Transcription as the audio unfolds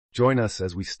Join us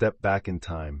as we step back in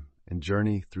time and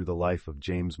journey through the life of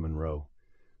James Monroe,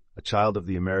 a child of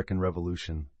the American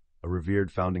Revolution, a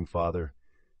revered founding father,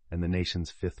 and the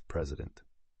nation's fifth president.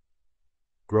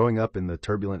 Growing up in the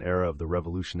turbulent era of the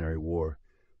Revolutionary War,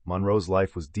 Monroe's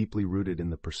life was deeply rooted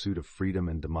in the pursuit of freedom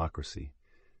and democracy,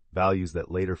 values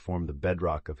that later formed the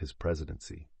bedrock of his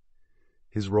presidency.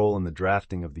 His role in the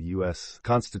drafting of the U.S.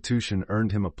 Constitution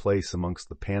earned him a place amongst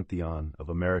the pantheon of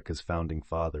America's founding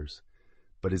fathers,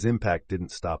 but his impact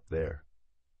didn't stop there.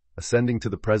 Ascending to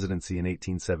the presidency in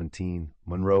 1817,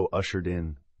 Monroe ushered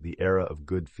in the era of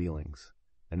good feelings,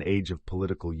 an age of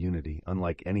political unity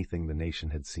unlike anything the nation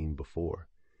had seen before.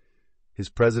 His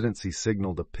presidency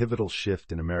signaled a pivotal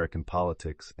shift in American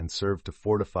politics and served to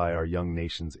fortify our young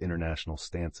nation's international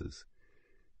stances.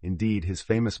 Indeed, his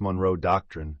famous Monroe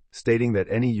Doctrine, stating that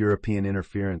any European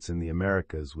interference in the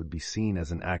Americas would be seen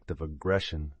as an act of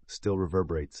aggression, still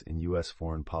reverberates in U.S.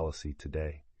 foreign policy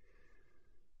today.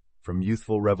 From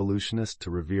youthful revolutionist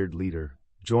to revered leader,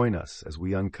 join us as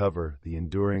we uncover the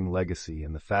enduring legacy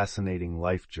and the fascinating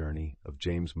life journey of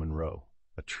James Monroe,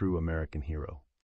 a true American hero.